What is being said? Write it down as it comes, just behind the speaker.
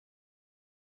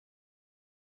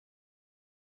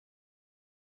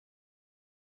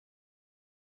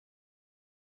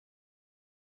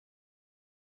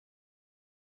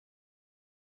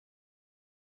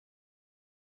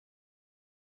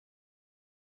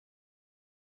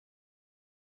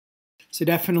So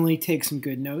definitely take some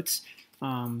good notes.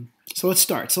 So let's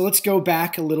start. So let's go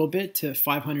back a little bit to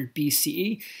 500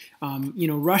 BCE.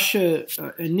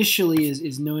 Russia initially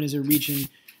is known as a region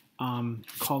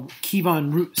called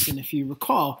Kievan Rus. And if you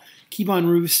recall, Kievan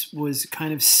Rus was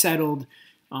kind of settled,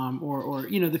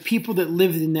 the people that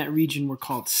lived in that region were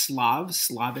called Slavs,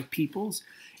 Slavic peoples.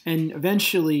 And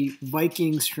eventually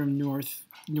Vikings from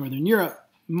Northern Europe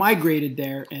migrated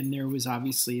there, and there was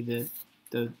obviously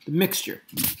the mixture.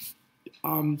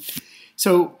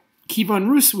 So Kievan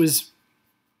Rus was,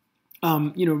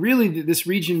 really this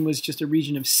region was just a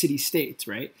region of city-states,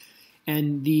 right?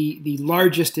 And the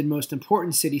largest and most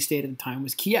important city-state at the time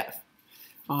was Kiev,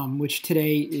 which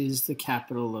today is the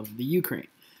capital of the Ukraine.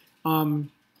 And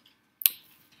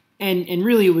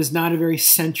really it was not a very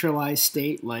centralized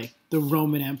state like the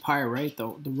Roman Empire, right?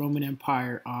 The Roman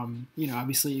Empire,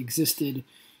 obviously existed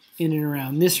in and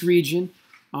around this region.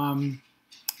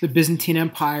 The Byzantine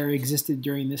Empire existed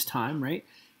during this time, right?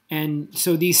 And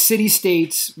so these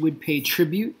city-states would pay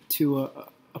tribute to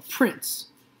a prince,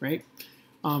 right?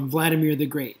 Vladimir the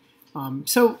Great.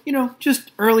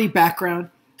 Just early background.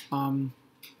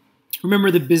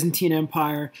 Remember the Byzantine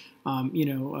Empire,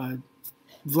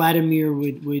 Vladimir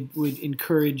would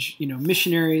encourage,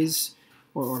 missionaries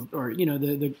or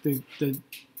the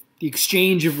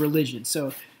exchange of religion.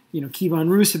 So, Kievan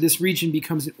Rus of this region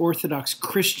becomes an Orthodox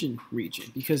Christian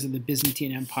region because of the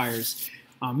Byzantine Empire's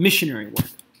missionary work.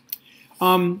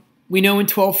 We know in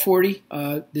 1240,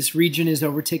 this region is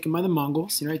overtaken by the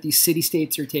Mongols. Right? These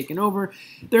city-states are taken over.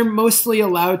 They're mostly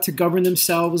allowed to govern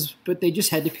themselves, but they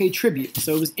just had to pay tribute.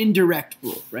 So it was indirect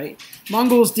rule, right?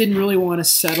 Mongols didn't really want to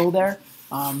settle there.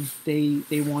 They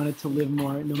wanted to live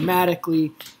more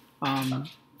nomadically.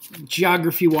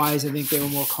 Geography-wise, I think they were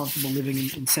more comfortable living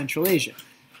in Central Asia.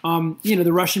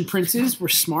 The Russian princes were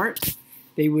smart.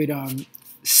 They would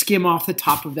skim off the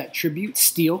top of that tribute,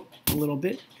 steal a little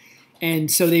bit.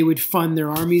 And so they would fund their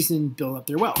armies and build up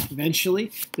their wealth.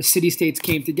 Eventually, the city-states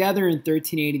came together. In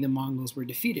 1380, the Mongols were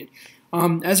defeated.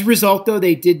 As a result, though,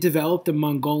 they did develop the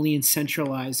Mongolian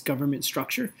centralized government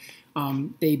structure.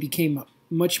 They became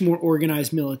much more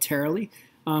organized militarily.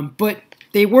 But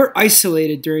they were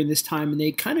isolated during this time, and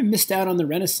they kind of missed out on the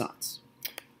Renaissance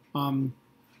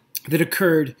that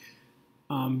occurred,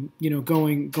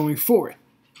 going forward.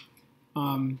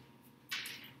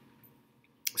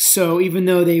 So even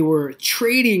though they were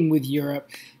trading with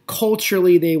Europe,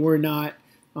 culturally they were not,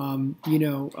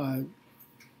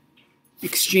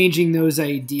 exchanging those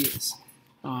ideas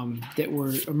that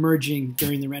were emerging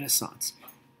during the Renaissance.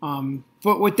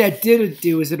 But what that did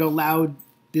do is it allowed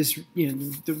the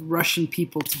Russian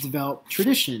people to develop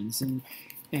traditions and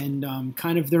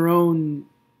kind of their own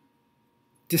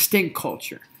distinct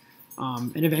culture.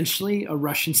 And eventually a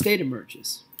Russian state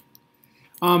emerges.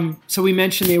 So we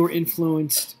mentioned they were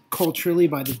influenced culturally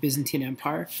by the Byzantine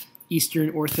Empire. Eastern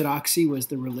Orthodoxy was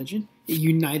the religion. It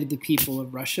united the people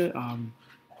of Russia,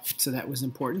 so that was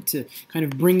important to kind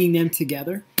of bringing them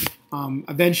together.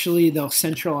 Eventually, they'll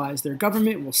centralize their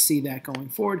government. We'll see that going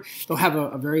forward. They'll have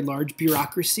a very large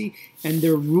bureaucracy, and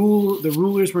the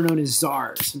rulers were known as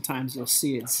czars. Sometimes you'll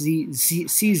see it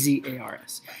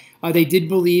C-Z-A-R-S. They did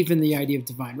believe in the idea of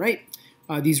divine right.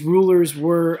 These rulers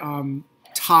were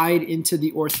tied into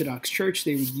the Orthodox Church.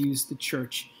 They would use the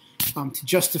church to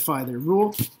justify their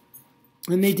rule.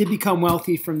 And they did become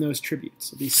wealthy from those tributes.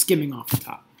 So they're skimming off the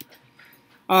top.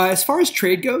 As far as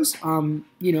trade goes,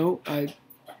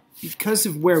 because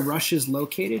of where Russia is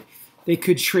located, they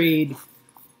could trade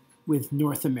with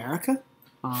North America.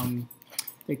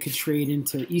 They could trade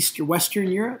into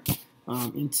Western Europe,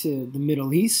 into the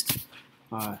Middle East,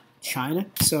 China.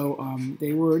 So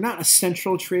they were not a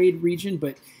central trade region,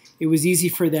 but it was easy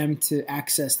for them to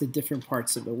access the different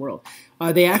parts of the world.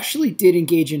 They actually did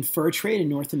engage in fur trade in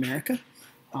North America.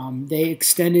 They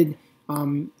extended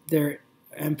their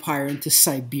empire into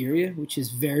Siberia, which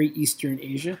is very Eastern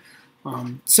Asia.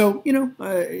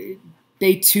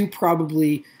 They too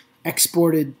probably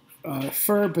exported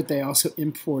fur, but they also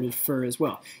imported fur as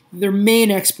well. Their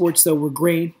main exports, though, were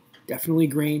grain, definitely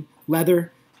grain,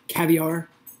 leather, caviar,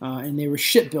 and they were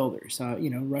shipbuilders.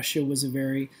 Russia was a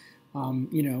very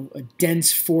a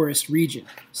dense forest region.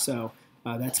 So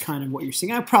that's kind of what you're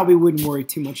seeing. I probably wouldn't worry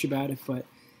too much about it, but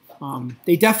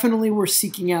they definitely were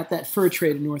seeking out that fur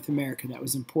trade in North America. That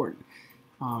was important.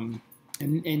 And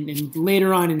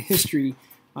later on in history,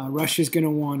 Russia's going to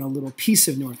want a little piece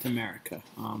of North America,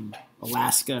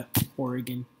 Alaska,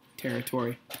 Oregon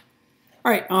territory.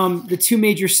 All right, the three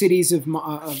major cities of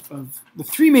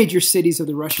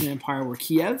the Russian Empire were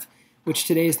Kiev, which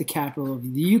today is the capital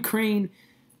of the Ukraine,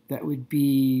 That would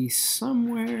be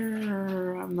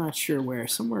somewhere, I'm not sure where,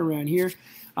 somewhere around here.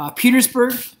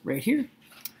 Petersburg, right here,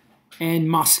 and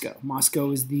Moscow.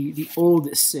 Moscow is the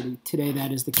oldest city. Today,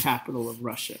 that is the capital of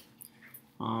Russia.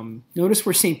 Notice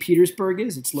where St. Petersburg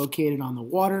is. It's located on the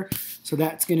water, so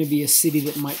that's going to be a city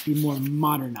that might be more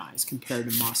modernized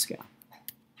compared to Moscow.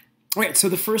 All right, so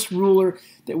the first ruler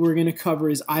that we're going to cover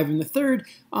is Ivan III.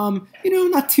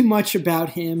 Not too much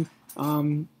about him.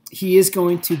 He is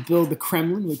going to build the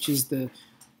Kremlin, which is the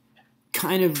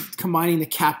kind of combining the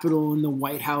Capitol and the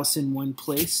White House in one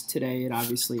place. Today, it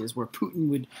obviously is where Putin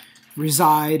would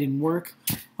reside and work.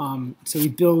 So he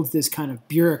builds this kind of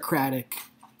bureaucratic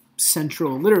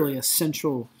literally a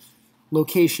central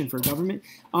location for government.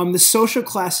 The social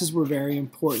classes are very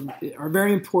important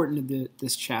in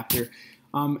this chapter.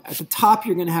 At the top,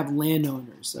 you're going to have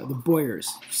landowners, the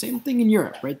boyars. Same thing in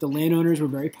Europe, right? The landowners were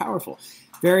very powerful.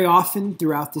 Very often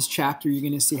throughout this chapter, you're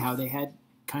going to see how they had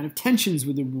kind of tensions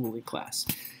with the ruling class.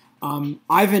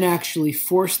 Ivan actually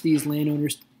forced these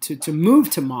landowners to move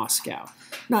to Moscow,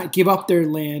 not give up their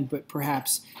land, but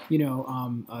perhaps they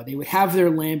would have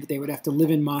their land, but they would have to live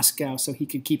in Moscow so he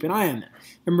could keep an eye on them.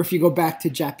 Remember, if you go back to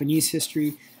Japanese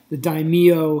history, the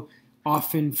daimyo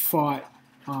often fought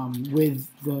with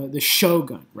the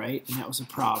shogun, right? And that was a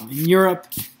problem. In Europe,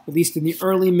 at least in the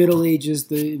early Middle Ages,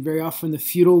 very often the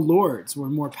feudal lords were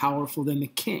more powerful than the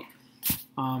king.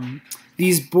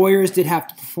 These boyars did have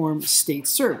to perform state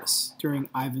service during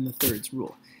Ivan III's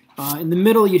rule. In the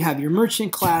middle, you'd have your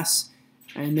merchant class,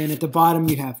 and then at the bottom,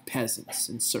 you'd have peasants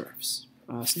and serfs.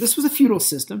 So this was a feudal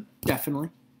system, definitely.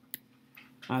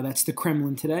 That's the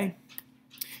Kremlin today.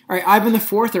 All right, Ivan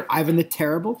IV, or Ivan the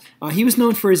Terrible, he was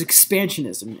known for his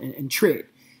expansionism and trade.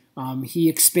 He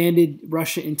expanded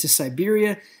Russia into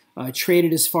Siberia,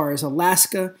 traded as far as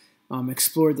Alaska,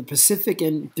 explored the Pacific,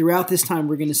 and throughout this time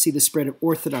we're going to see the spread of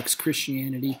Orthodox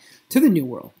Christianity to the New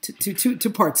World, to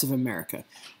parts of America.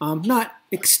 Not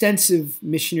extensive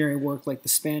missionary work like the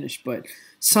Spanish, but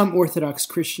some Orthodox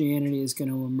Christianity is going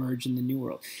to emerge in the New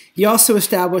World. He also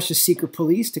established a secret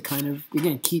police to kind of,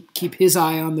 again, keep his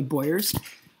eye on the boyars.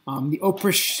 The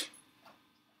Oprishniana,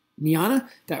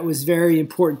 that was very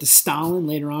important to Stalin.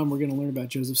 Later on, we're going to learn about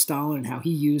Joseph Stalin and how he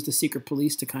used the secret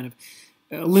police to kind of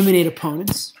eliminate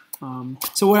opponents.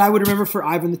 So what I would remember for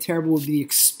Ivan the Terrible would be the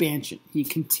expansion. He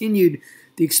continued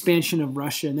the expansion of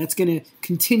Russia, and that's going to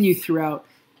continue throughout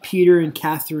Peter and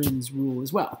Catherine's rule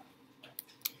as well.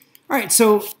 All right,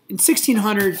 so in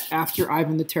 1600, after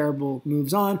Ivan the Terrible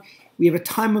moves on, we have a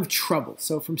time of trouble.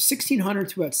 So from 1600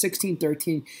 to about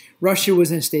 1613, Russia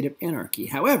was in a state of anarchy.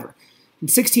 However, in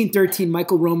 1613,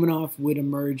 Michael Romanov would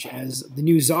emerge as the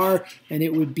new Tsar, and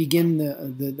it would begin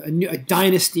a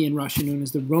dynasty in Russia known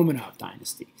as the Romanov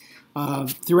dynasty.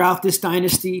 Throughout this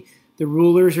dynasty, the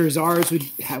rulers or czars would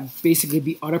basically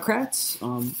be autocrats,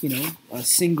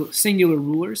 singular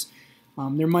rulers.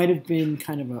 There might have been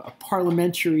kind of a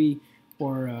parliamentary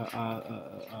or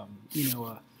a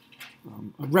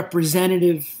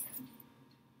representative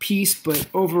piece, but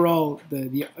overall,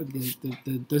 the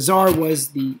czar was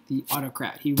the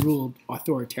autocrat. He ruled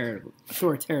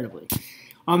authoritatively.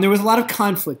 There was a lot of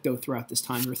conflict, though, throughout this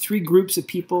time. There were three groups of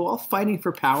people all fighting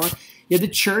for power. You had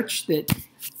the church that,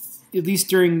 at least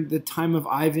during the time of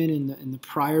Ivan and the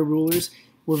prior rulers,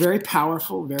 were very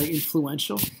powerful, very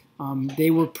influential. They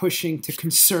were pushing to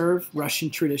conserve Russian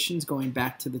traditions going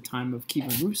back to the time of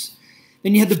Kievan Rus.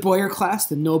 Then you had the boyar class,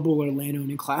 the noble or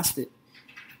landowning class that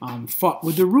fought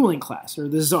with the ruling class, or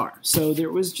the czar. So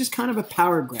there was just kind of a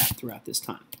power grab throughout this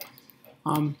time.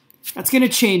 That's going to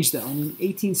change, though. In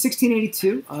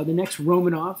 1682, the next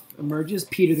Romanov emerges,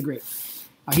 Peter the Great.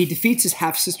 He defeats his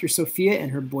half-sister Sophia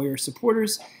and her boyar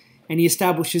supporters, and he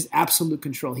establishes absolute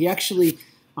control. He actually,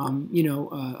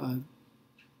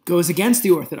 goes against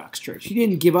the Orthodox Church. He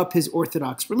didn't give up his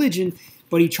Orthodox religion,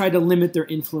 but he tried to limit their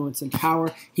influence and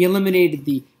power. He eliminated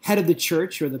the head of the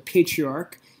church, or the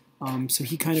patriarch, so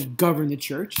he kind of governed the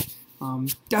church.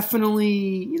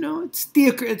 Definitely,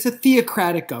 it's a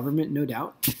theocratic government, no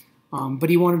doubt, but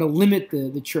he wanted to limit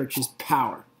the church's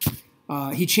power.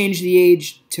 He changed the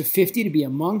age to 50 to be a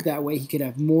monk. That way he could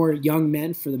have more young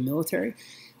men for the military.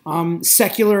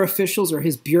 Secular officials, or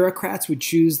his bureaucrats, would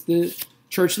choose the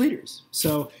church leaders.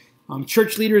 So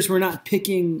church leaders were not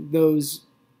picking those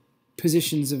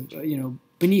positions of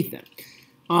beneath them.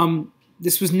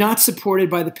 This was not supported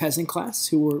by the peasant class,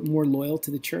 who were more loyal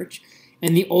to the church,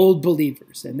 and the old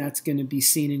believers, and that's going to be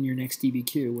seen in your next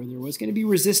DBQ, where there was going to be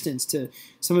resistance to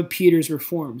some of Peter's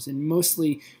reforms, and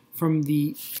mostly from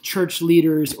the church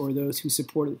leaders or those who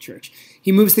supported the church.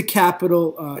 He moves the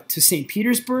capital to St.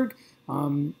 Petersburg.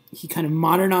 He kind of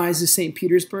modernizes St.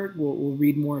 Petersburg. We'll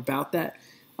read more about that.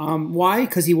 Why?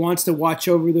 Because he wants to watch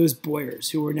over those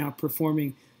boyars who are now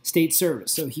performing state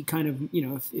service. So he kind of,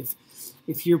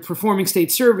 if you're performing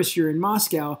state service, you're in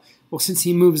Moscow. Well, since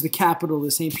he moves the capital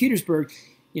to St. Petersburg,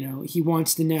 he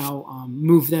wants to now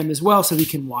move them as well so he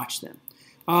can watch them.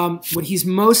 What he's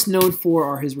most known for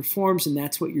are his reforms, and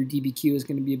that's what your DBQ is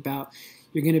going to be about.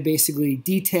 You're going to basically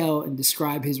detail and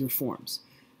describe his reforms.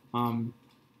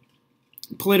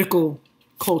 Political,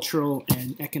 cultural,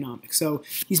 and economic. So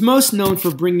he's most known for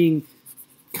bringing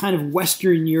kind of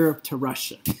Western Europe to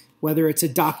Russia, whether it's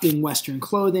adopting Western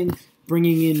clothing,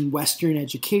 bringing in Western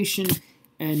education,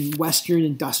 and Western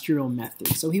industrial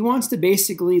methods. So he wants to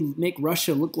basically make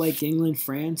Russia look like England,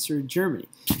 France, or Germany.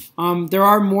 There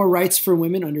are more rights for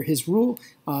women under his rule.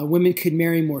 Women could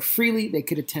marry more freely, they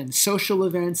could attend social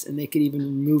events, and they could even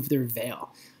remove their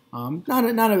veil. Not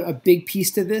a big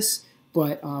piece to this,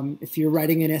 but if you're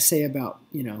writing an essay about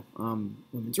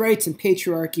women's rights and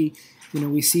patriarchy,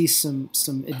 we see some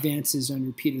advances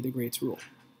under Peter the Great's rule.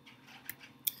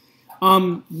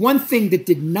 One thing that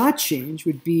did not change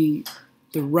would be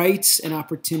the rights and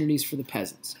opportunities for the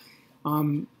peasants.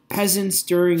 Peasants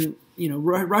during,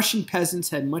 Russian peasants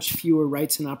had much fewer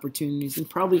rights and opportunities than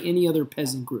probably any other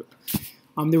peasant group.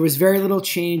 There was very little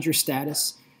change or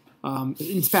status.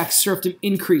 In fact, serfdom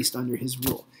increased under his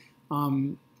rule.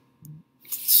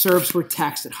 Serfs were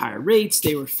taxed at higher rates.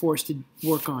 They were forced to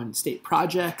work on state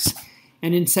projects.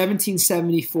 And in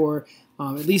 1774,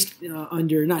 at least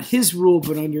under not his rule,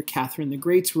 but under Catherine the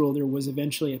Great's rule, there was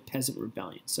eventually a peasant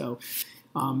rebellion. So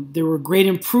there were great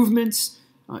improvements,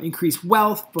 increased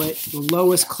wealth, but the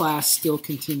lowest class still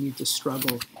continued to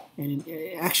struggle. And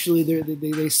actually,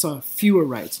 they saw fewer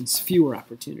rights and fewer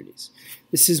opportunities.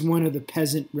 This is one of the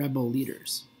peasant rebel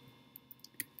leaders.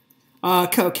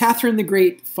 Catherine the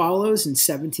Great follows in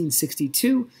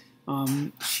 1762.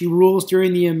 She rules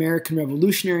during the American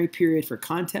Revolutionary period. For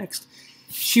context,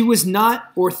 she was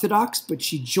not Orthodox, but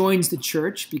she joins the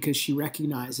church because she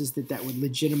recognizes that would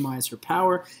legitimize her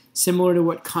power, similar to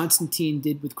what Constantine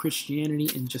did with Christianity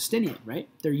and Justinian, right?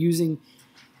 They're using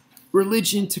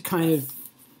religion to kind of,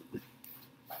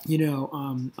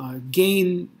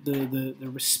 gain the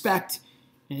respect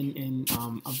and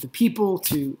of the people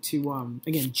to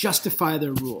again, justify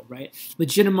their rule, right?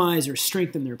 Legitimize or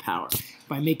strengthen their power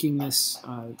by making this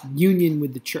union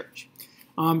with the church.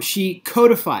 She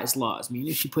codifies laws,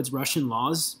 meaning she puts Russian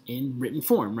laws in written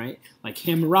form, right? Like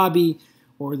Hammurabi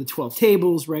or the 12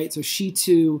 Tables, right? So she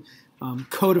too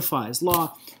codifies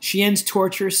law. She ends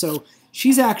torture, so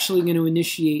she's actually going to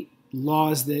initiate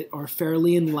laws that are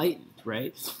fairly enlightened,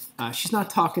 right? She's not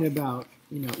talking about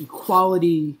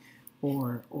equality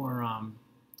or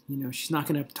she's not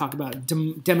going to talk about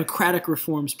democratic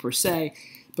reforms per se,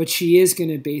 but she is going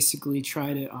to basically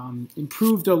try to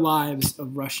improve the lives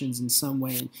of Russians in some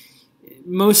way. And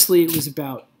mostly it was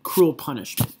about cruel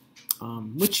punishment,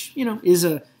 which, is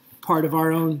a part of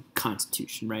our own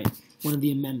Constitution, right? One of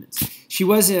the amendments. She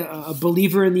was a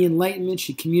believer in the Enlightenment.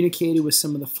 She communicated with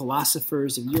some of the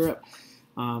philosophers of Europe,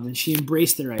 and she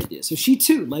embraced their ideas. So she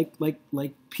too, like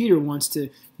Peter, wants to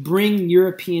bring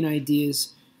European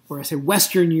ideas, or I say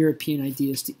Western European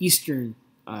ideas, to Eastern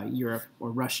Europe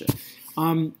or Russia.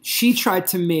 She tried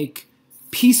to make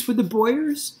peace with the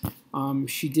boyars.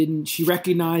 She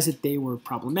recognized that they were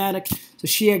problematic, so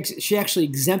she actually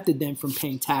exempted them from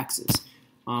paying taxes,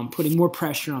 putting more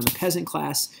pressure on the peasant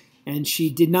class, and she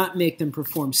did not make them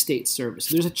perform state service.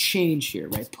 So there's a change here,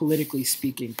 right, politically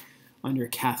speaking, under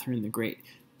Catherine the Great.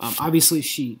 Obviously,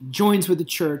 she joins with the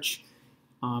church,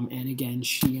 and again,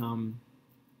 she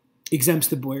exempts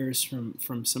the boyars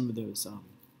from some of those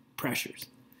pressures.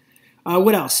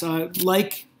 What else?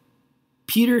 Like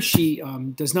Peter, she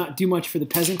does not do much for the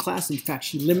peasant class. In fact,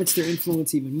 she limits their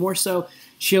influence even more so.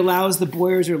 She allows the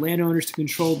boyars or landowners to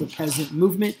control the peasant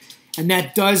movement, and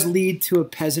that does lead to a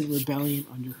peasant rebellion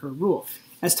under her rule.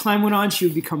 As time went on, she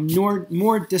would become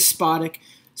more despotic,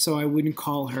 so I wouldn't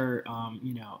call her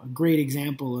a great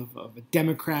example of a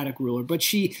democratic ruler, but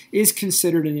she is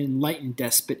considered an enlightened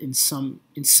despot in some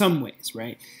ways,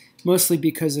 right? Mostly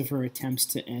because of her attempts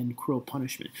to end cruel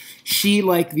punishment. She,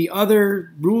 like the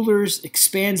other rulers,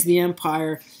 expands the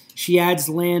empire. She adds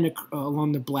land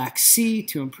along the Black Sea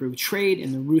to improve trade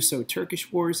in the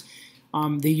Russo-Turkish wars.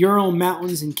 The Ural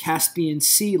Mountains and Caspian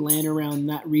Sea, land around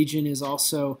that region, is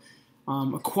also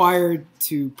acquired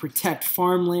to protect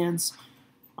farmlands.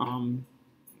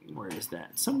 Where is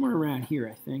that? Somewhere around here,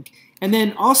 I think. And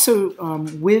then also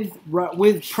with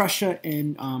Prussia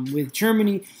and with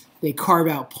Germany, they carve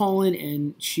out Poland,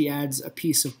 and she adds a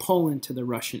piece of Poland to the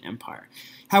Russian Empire.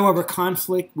 However,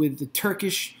 conflict with the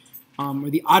Turkish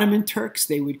or the Ottoman Turks,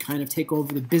 they would kind of take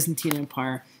over the Byzantine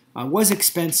Empire, was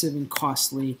expensive and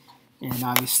costly, and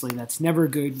obviously that's never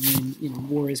good when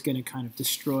war is going to kind of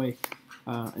destroy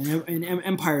an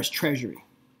empire's treasury.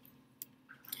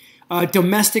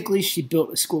 Domestically, she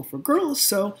built a school for girls,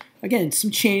 so again, some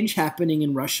change happening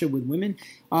in Russia with women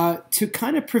to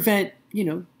kind of prevent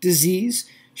disease.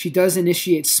 She does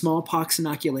initiate smallpox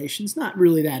inoculations, not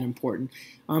really that important,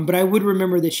 but I would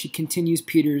remember that she continues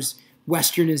Peter's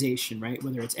westernization, right?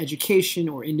 Whether it's education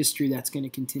or industry, that's going to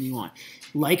continue on.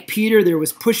 Like Peter, there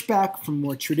was pushback from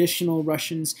more traditional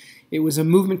Russians. It was a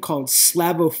movement called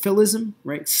Slavophilism,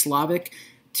 right? Slavic,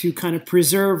 to kind of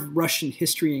preserve Russian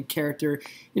history and character.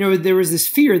 There was this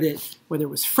fear that whether it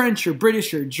was French or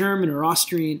British or German or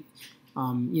Austrian,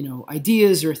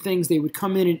 ideas or things, they would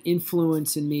come in and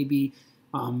influence and maybe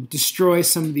destroy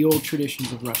some of the old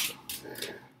traditions of Russia.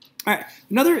 All right,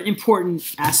 another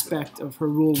important aspect of her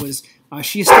rule was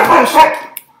she established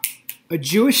a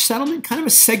Jewish settlement, kind of a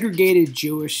segregated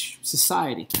Jewish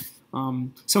society.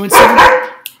 So in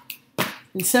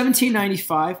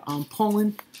 1795,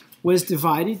 Poland was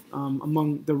divided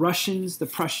among the Russians, the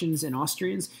Prussians, and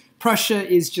Austrians.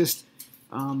 Prussia is just,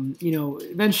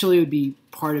 eventually it would be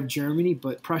part of Germany,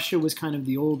 but Prussia was kind of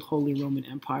the old Holy Roman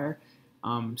Empire.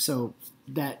 So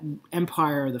that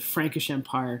empire, the Frankish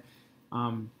Empire,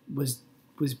 was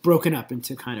broken up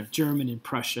into kind of German and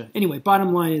Prussia. Anyway,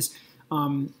 bottom line is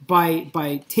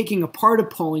by taking a part of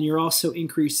Poland, you're also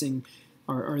increasing,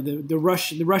 or the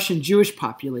Russian Jewish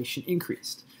population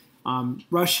increased.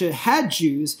 Russia had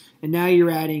Jews, and now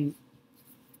you're adding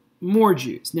more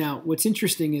Jews. Now, what's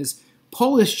interesting is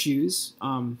Polish Jews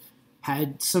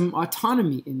had some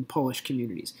autonomy in Polish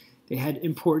communities. They had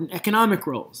important economic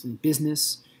roles in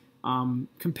business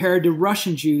compared to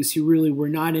Russian Jews who really were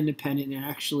not independent and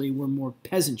actually were more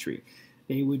peasantry.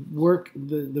 They would work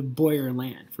the boyar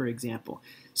land, for example.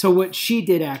 So what she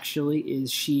did actually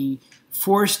is she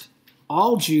forced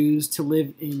all Jews to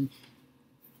live in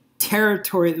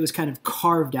territory that was kind of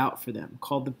carved out for them,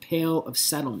 called the Pale of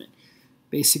Settlement.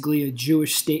 Basically, a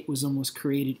Jewish state was almost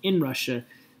created in Russia.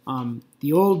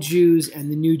 The old Jews and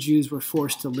the new Jews were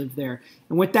forced to live there.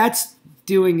 And what that's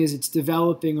doing is it's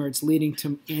developing, or it's leading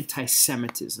to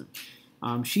anti-Semitism.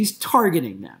 She's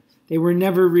targeting them. They were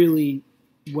never really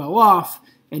well off,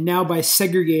 and now by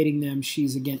segregating them,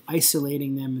 she's again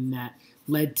isolating them, and that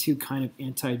led to kind of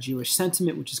anti-Jewish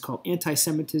sentiment, which is called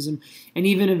anti-Semitism, and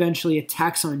even eventually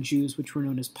attacks on Jews, which were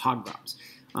known as pogroms.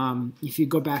 If you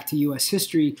go back to U.S.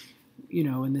 history, in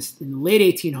the late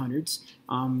 1800s,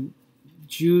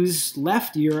 Jews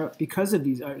left Europe because of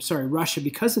Russia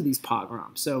because of these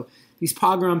pogroms. So these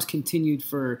pogroms continued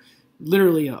for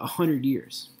literally 100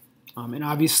 years, and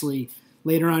obviously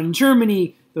later on in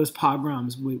Germany, those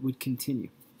pogroms would continue.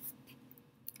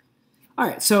 All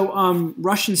right, so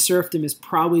Russian serfdom is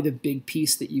probably the big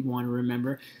piece that you want to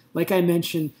remember. Like I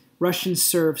mentioned, Russian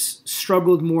serfs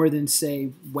struggled more than,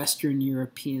 say, Western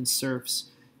European serfs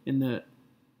in the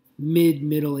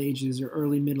mid-Middle Ages or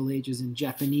early Middle Ages and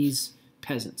Japanese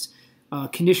peasants.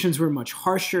 Conditions were much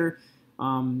harsher.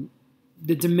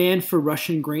 The demand for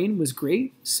Russian grain was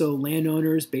great, so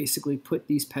landowners basically put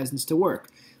these peasants to work,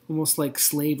 almost like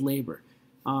slave labor.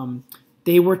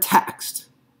 They were taxed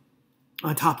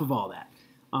on top of all that.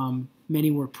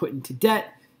 Many were put into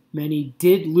debt. Many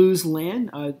did lose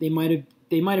land. They might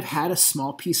have had a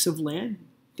small piece of land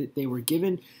that they were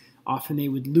given. Often they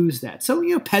would lose that.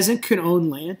 So peasant could own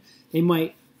land. They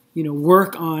might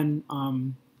work on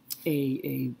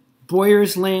a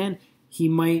boyar's land. He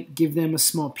might give them a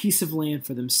small piece of land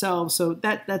for themselves. So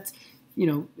that's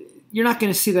you're not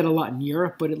going to see that a lot in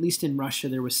Europe, but at least in Russia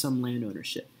there was some land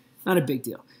ownership. Not a big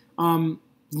deal.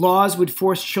 Laws would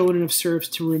force children of serfs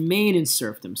to remain in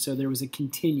serfdom, so there was a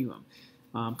continuum,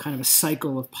 kind of a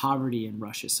cycle of poverty in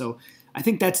Russia. So I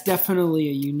think that's definitely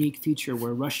a unique feature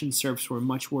where Russian serfs were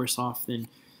much worse off than,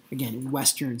 again,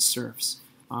 Western serfs.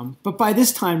 But by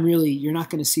this time, really, you're not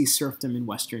going to see serfdom in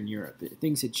Western Europe.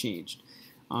 Things had changed.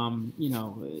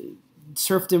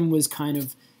 Serfdom was kind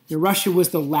of, Russia was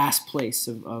the last place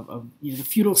of the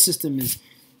feudal system is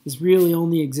really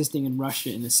only existing in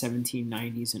Russia in the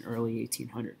 1790s and early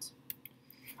 1800s.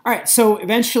 All right, so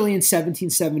eventually in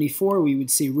 1774, we would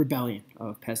see rebellion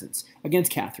of peasants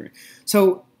against Catherine.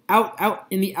 So out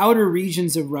in the outer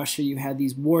regions of Russia, you had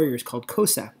these warriors called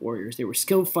Cossack warriors. They were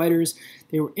skilled fighters.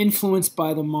 They were influenced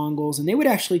by the Mongols, and they would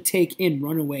actually take in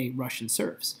runaway Russian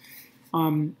serfs.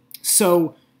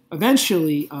 So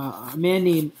eventually, a man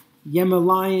named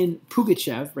Yemelyan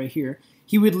Pugachev, right here,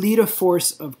 he would lead a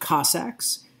force of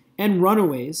Cossacks and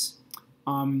runaways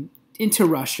into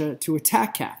Russia to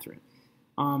attack Catherine.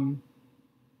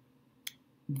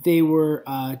 they were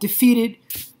defeated,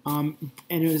 and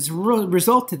as a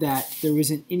result of that, there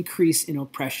was an increase in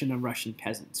oppression of Russian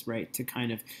peasants, right, to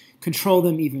kind of control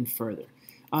them even further.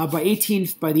 By the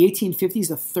 1850s,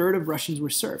 a third of Russians were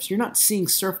serfs. You're not seeing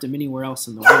serfdom anywhere else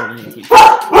in the world in the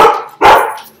 1850s.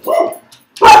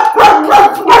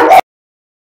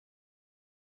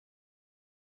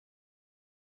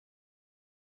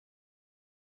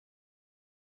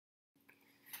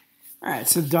 All right,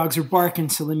 so the dogs are barking,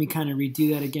 so let me kind of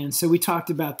redo that again. So we talked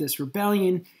about this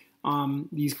rebellion,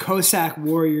 these Cossack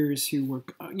warriors who were,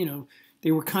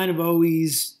 they were kind of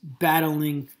always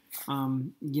battling,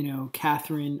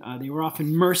 Catherine. They were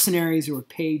often mercenaries who were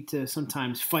paid to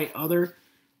sometimes fight other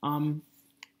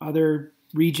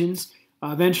regions.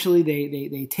 Eventually,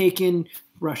 they take in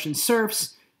Russian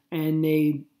serfs, and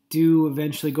they do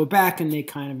eventually go back and they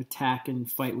kind of attack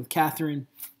and fight with Catherine.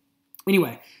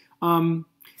 Anyway, a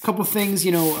couple things,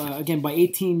 again, by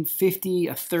 1850,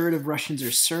 a third of Russians are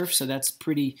serfs, so that's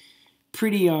pretty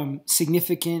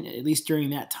significant. At least during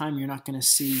that time, you're not going to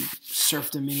see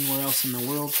serfdom anywhere else in the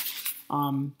world.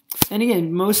 And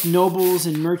again, most nobles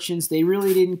and merchants, they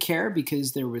really didn't care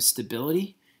because there was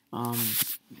stability,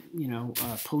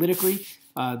 politically.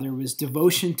 There was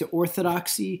devotion to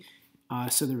orthodoxy,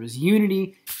 so there was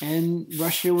unity, and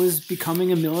Russia was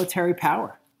becoming a military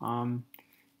power.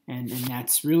 And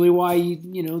that's really why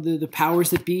the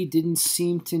powers that be didn't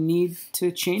seem to need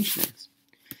to change things.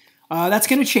 That's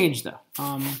going to change though,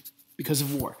 because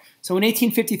of war. So in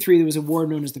 1853, there was a war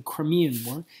known as the Crimean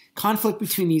War, conflict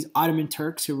between these Ottoman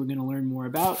Turks, who we're going to learn more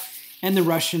about, and the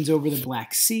Russians over the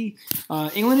Black Sea.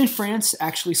 England and France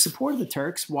actually supported the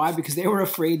Turks. Why? Because they were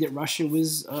afraid that Russia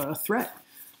was a threat.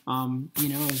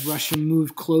 As Russia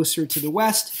moved closer to the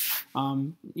West,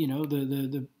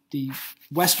 the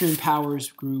Western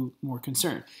powers grew more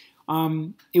concerned.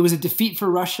 It was a defeat for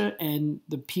Russia, and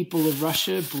the people of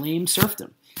Russia blamed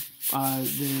serfdom.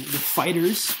 The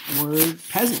fighters were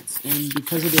peasants, and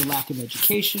because of their lack of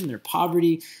education, their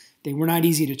poverty, they were not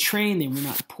easy to train. They were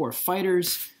not poor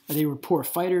fighters. They were poor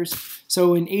fighters.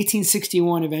 So in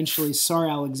 1861, eventually, Tsar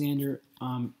Alexander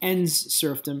ends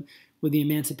serfdom with the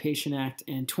Emancipation Act,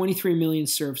 and 23 million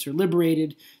serfs are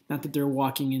liberated. Not that they're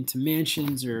walking into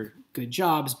mansions or good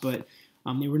jobs, but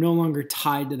they were no longer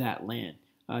tied to that land.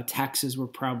 Taxes were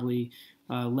probably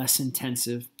less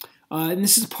intensive. And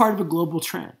this is part of a global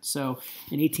trend. So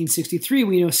in 1863,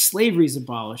 we know slavery is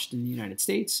abolished in the United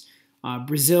States.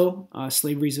 Brazil,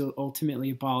 slavery is ultimately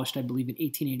abolished, I believe, in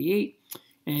 1888.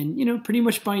 And, pretty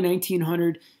much by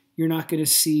 1900, you're not going to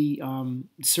see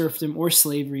serfdom or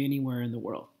slavery anywhere in the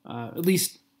world. At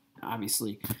least,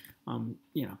 obviously,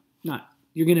 not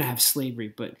you're going to have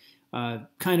slavery, but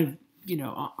kind of,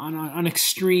 on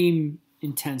extreme,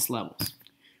 intense levels.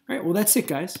 All right, well, that's it,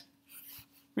 guys.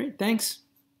 All right, thanks.